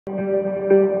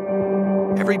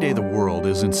Every day the world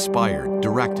is inspired,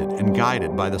 directed, and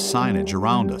guided by the signage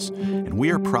around us, and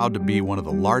we are proud to be one of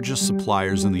the largest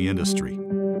suppliers in the industry.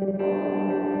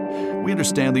 We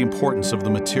understand the importance of the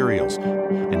materials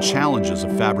and challenges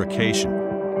of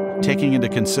fabrication, taking into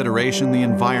consideration the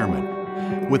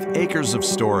environment. With acres of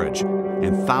storage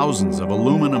and thousands of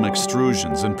aluminum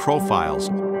extrusions and profiles,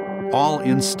 all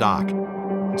in stock,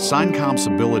 SignComp's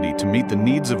ability to meet the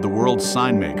needs of the world's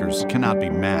sign makers cannot be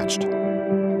matched.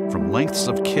 From lengths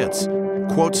of kits,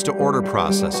 quotes to order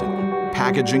processing,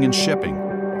 packaging and shipping,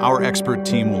 our expert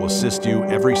team will assist you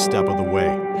every step of the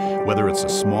way. Whether it's a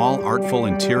small, artful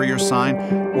interior sign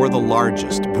or the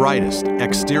largest, brightest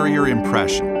exterior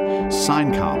impression,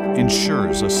 SignComp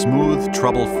ensures a smooth,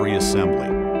 trouble-free assembly.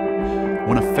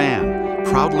 When a fan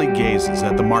proudly gazes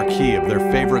at the marquee of their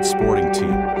favorite sporting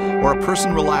team, or a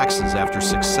person relaxes after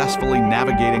successfully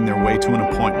navigating their way to an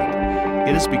appointment,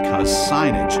 it is because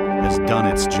signage has done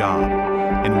its job,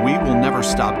 and we will never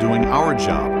stop doing our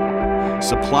job,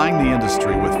 supplying the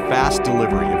industry with fast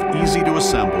delivery of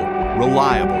easy-to-assemble,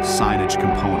 reliable signage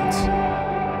components.